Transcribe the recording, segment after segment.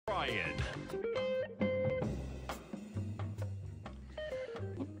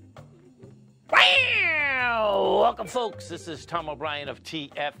Welcome, folks. This is Tom O'Brien of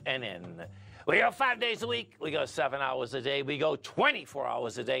TFNN. We go 5 days a week. We go 7 hours a day. We go 24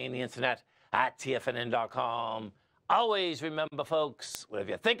 hours a day on the internet at TFNN.com. Always remember, folks, whatever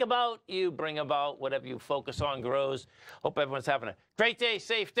you think about, you bring about. Whatever you focus on grows. Hope everyone's having a great day,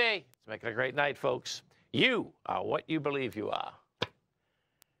 safe day. Let's make it a great night, folks. You are what you believe you are.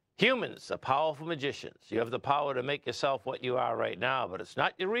 Humans are powerful magicians. You have the power to make yourself what you are right now, but it's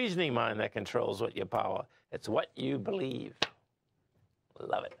not your reasoning mind that controls what your power. It's what you believe.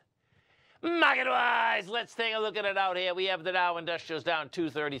 Love it. Market-wise, let's take a look at it out here. We have the Dow Industrials down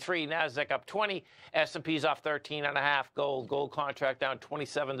 233, NASDAQ up 20, S&P's off 13.5, gold contract down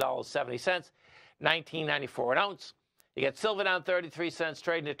 $27.70, $19.94 an ounce. You get silver down 33 cents,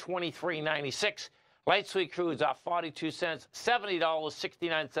 trading at $23.96. Light sweet crude's off 42 cents,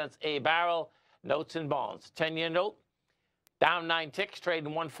 $70.69 a barrel. Notes and bonds. 10-year note down 9 ticks,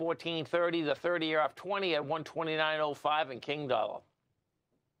 trading 114.30. The 30-year off 20 at 129.05. And King dollar.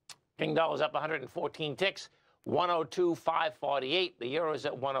 King dollar's up 114 ticks, 102.548. The euro is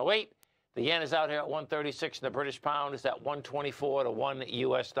at 108. The yen is out here at 136, and the British pound is at 124 to 1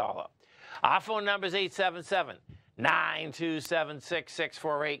 US dollar. Our phone number is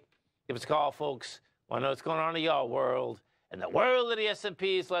 877-927-6648. Give us a call, folks. Want to know what's going on in your world. In the world of the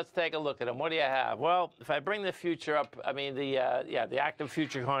S&Ps, let's take a look at them. What do you have? Well, if I bring the future up, I mean the active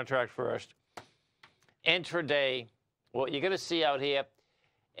future contract first. Intraday, what you're going to see out here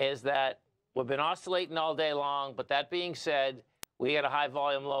is that we've been oscillating all day long, but that being said, we had a high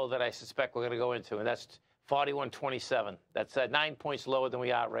volume low that I suspect we're going to go into, and that's 41.27. That's 9 points lower than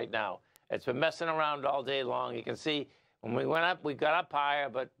we are right now. It's been messing around all day long. You can see when we went up, we got up higher,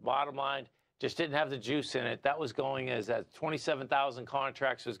 but bottom line, just didn't have the juice in it. That was going as 27,000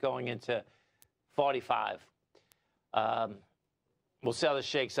 contracts was going into 45. We'll see how this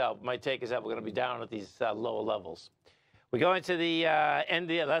shakes out. My take is that we're going to be down at these lower levels. We go into the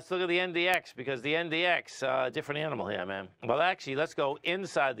NDX. Let's look at the NDX because the NDX, different animal here, man. Well, actually, let's go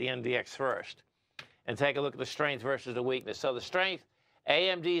inside the NDX first and take a look at the strength versus the weakness. So the strength,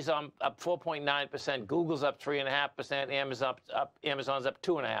 AMD's up 4.9%, Google's up 3.5%, Amazon's up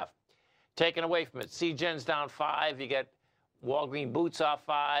 2.5%. Taken away from it, CGen's down 5%. You get Walgreens Boots off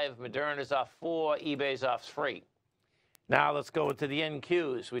 5%, Moderna's off 4%, eBay's off 3%. Now let's go into the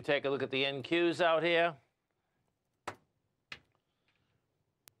NQs. We take a look at the NQs out here.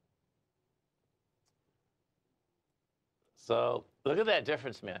 So look at that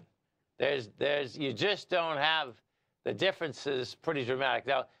difference, man. You just don't have the differences pretty dramatic.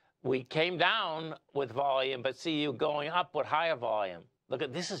 Now we came down with volume, but see you going up with higher volume. Look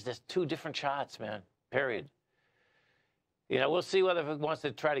at this is just two different charts, man. Period. You know, we'll see whether it wants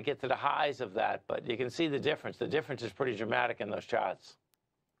to try to get to the highs of that, but you can see the difference. The difference is pretty dramatic in those charts,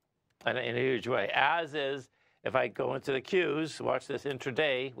 in a huge way. As is, if I go into the Qs, watch this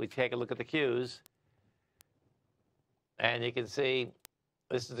intraday. We take a look at the Qs. And you can see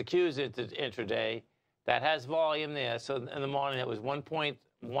this is the Qs intraday. That has volume there. So in the morning it was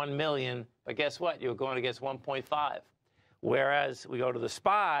 1.1 million. But guess what? You were going against 1.5. Whereas we go to the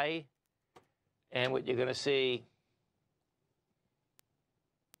SPY, and what you're going to see,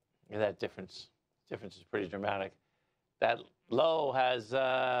 that difference. Difference is pretty dramatic. That low has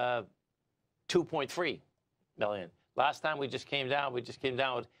 2.3 million. Last time we just came down with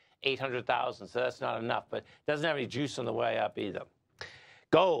 800,000, so that's not enough, but it doesn't have any juice on the way up either.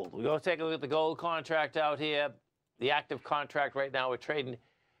 Gold. We're going to take a look at the gold contract out here. The active contract right now, we're trading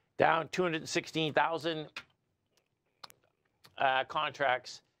down 216,000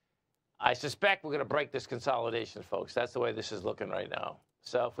 contracts. I suspect we're going to break this consolidation, folks. That's the way this is looking right now.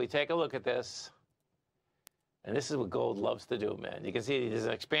 So if we take a look at this, and this is what gold loves to do, man. You can see there's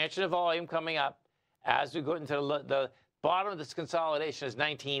an expansion of volume coming up as we go into the bottom of this consolidation is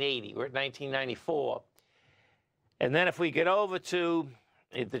 1980. We're at 1994. And then if we get over to,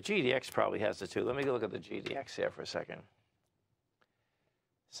 the GDX probably has the two. Let me go look at the GDX here for a second.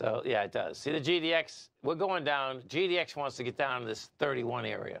 So, yeah, it does. See the GDX, we're going down. GDX wants to get down to this 31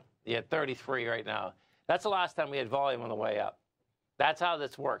 area. You're at 33 right now. That's the last time we had volume on the way up. That's how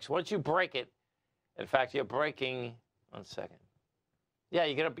this works. Once you break it, in fact, you're breaking, 1 second. Yeah,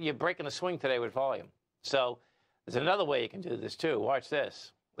 you're breaking the swing today with volume. So there's another way you can do this, too. Watch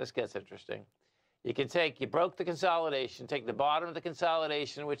this. This gets interesting. You broke the consolidation, take the bottom of the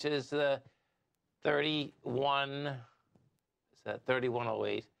consolidation, which is the 31, is that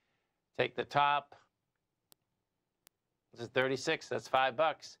 3108? Take the top, this is 36, that's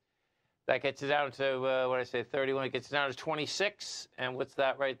 $5. That gets you down to, what did I say, 31, it gets you down to 26, and what's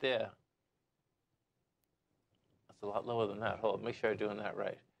that right there? That's a lot lower than that. Hold on, make sure I'm doing that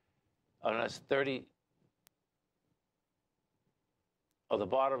right. Oh, no, it's 30. Oh, the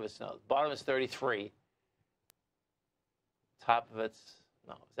bottom is, no, the bottom is 33. Top of it's,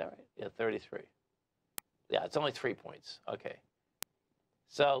 no, is that right? Yeah, 33. Yeah, it's only 3 points. Okay.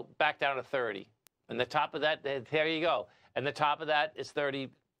 So back down to 30. And the top of that, there you go. And the top of that is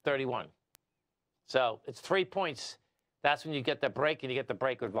 31. So it's 3 points. That's when you get the break, and you get the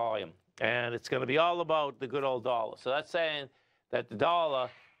break with volume. And it's going to be all about the good old dollar. So that's saying that the dollar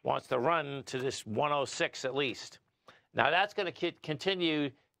wants to run to this 106 at least. Now, that's going to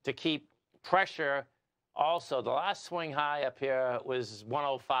continue to keep pressure. Also, the last swing high up here was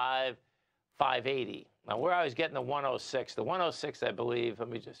 105, 580. Now, where I was getting the 106, I believe, let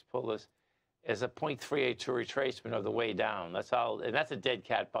me just pull this, is a 0.382 retracement of the way down. That's all, and that's a dead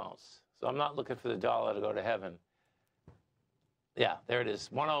cat bounce. So I'm not looking for the dollar to go to heaven. Yeah, there it is.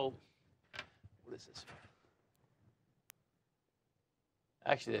 What is this?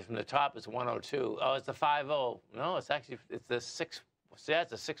 Actually, from the top it's 102. Oh, it's the 50. No, it's actually, it's the 6. See,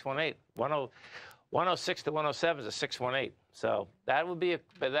 that's a 618. 106 to 107 is a 618. So that would be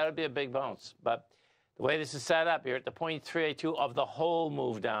a big bounce. But the way this is set up, you're at the 0.382 of the whole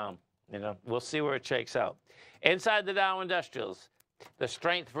move down. You know, we'll see where it shakes out. Inside the Dow Industrials, the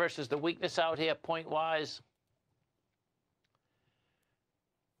strength versus the weakness out here, point-wise.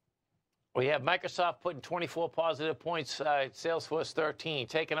 We have Microsoft putting 24 positive points, Salesforce 13,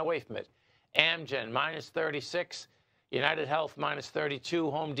 taken away from it. Amgen, minus 36. United Health, minus 32.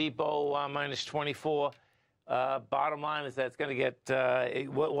 Home Depot, minus 24. Bottom line is that it's going to get,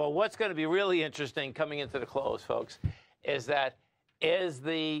 well, what's going to be really interesting coming into the close, folks, is that is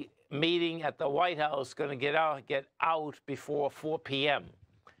the meeting at the White House going to get out before 4 p.m.?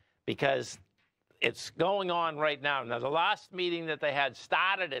 Because it's going on right now. Now, the last meeting that they had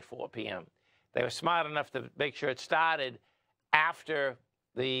started at 4 p.m. They were smart enough to make sure it started after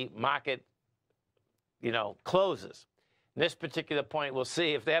the market, you know, closes. This particular point, we'll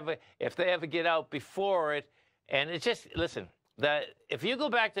see if they ever get out before it. And it's just, listen, if you go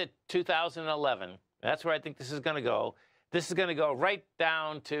back to 2011, that's where I think this is going to go. This is going to go right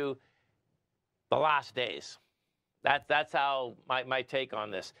down to the last days. That's how my take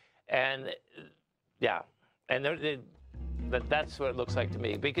on this. And yeah, and that's what it looks like to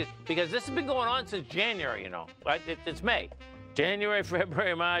me, because this has been going on since January, you know, right? It's May, January,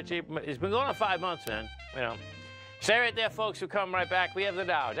 February, March, April. It's been going on 5 months, man. You know, stay right there, folks. We'll come right back. We have the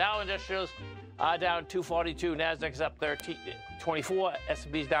Dow Industrials down 242, Nasdaq's up 24,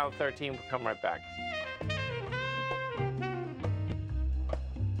 S&P's down 13. We'll come right back.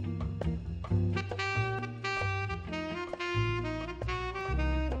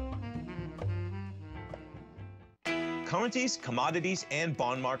 Currencies, commodities, and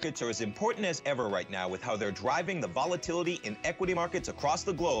bond markets are as important as ever right now with how they're driving the volatility in equity markets across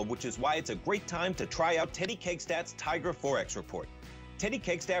the globe, which is why it's a great time to try out Teddy Kegstat's Tiger Forex Report. Teddy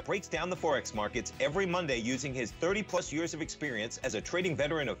Kegstat breaks down the Forex markets every Monday using his 30-plus years of experience as a trading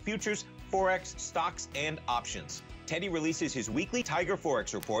veteran of futures, Forex, stocks, and options. Teddy releases his weekly Tiger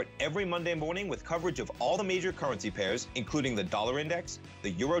Forex Report every Monday morning with coverage of all the major currency pairs, including the dollar index,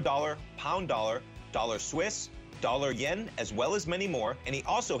 the euro dollar, pound dollar, dollar Swiss, dollar yen, as well as many more, and he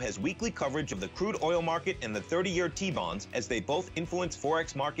also has weekly coverage of the crude oil market and the 30-year T-bonds, as they both influence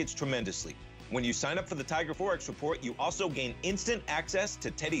Forex markets tremendously. When you sign up for the Tiger Forex Report, you also gain instant access to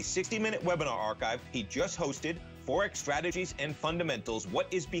Teddy's 60-minute webinar archive he just hosted, Forex Strategies and Fundamentals, What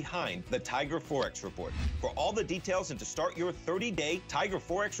is Behind the Tiger Forex Report. For all the details and to start your 30-day Tiger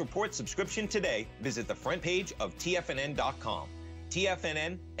Forex Report subscription today, visit the front page of TFNN.com.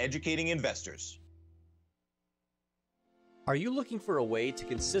 TFNN, educating investors. Are you looking for a way to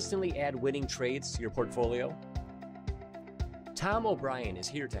consistently add winning trades to your portfolio? Tom O'Brien is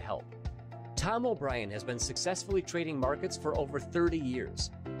here to help. Tom O'Brien has been successfully trading markets for over 30 years.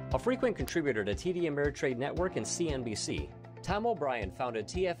 A frequent contributor to TD Ameritrade Network and CNBC, Tom O'Brien founded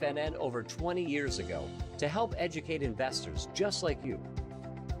TFNN over 20 years ago to help educate investors just like you.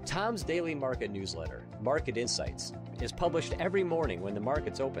 Tom's daily market newsletter, Market Insights, is published every morning when the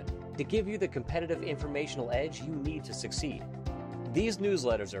markets open to give you the competitive informational edge you need to succeed. These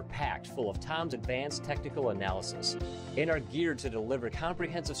newsletters are packed full of Tom's advanced technical analysis and are geared to deliver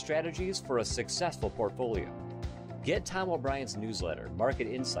comprehensive strategies for a successful portfolio. Get Tom O'Brien's newsletter, Market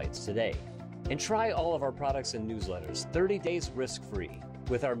Insights, today and try all of our products and newsletters 30 days risk-free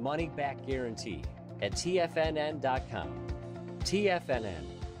with our money-back guarantee at TFNN.com. TFNN,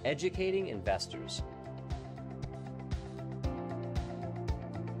 educating investors.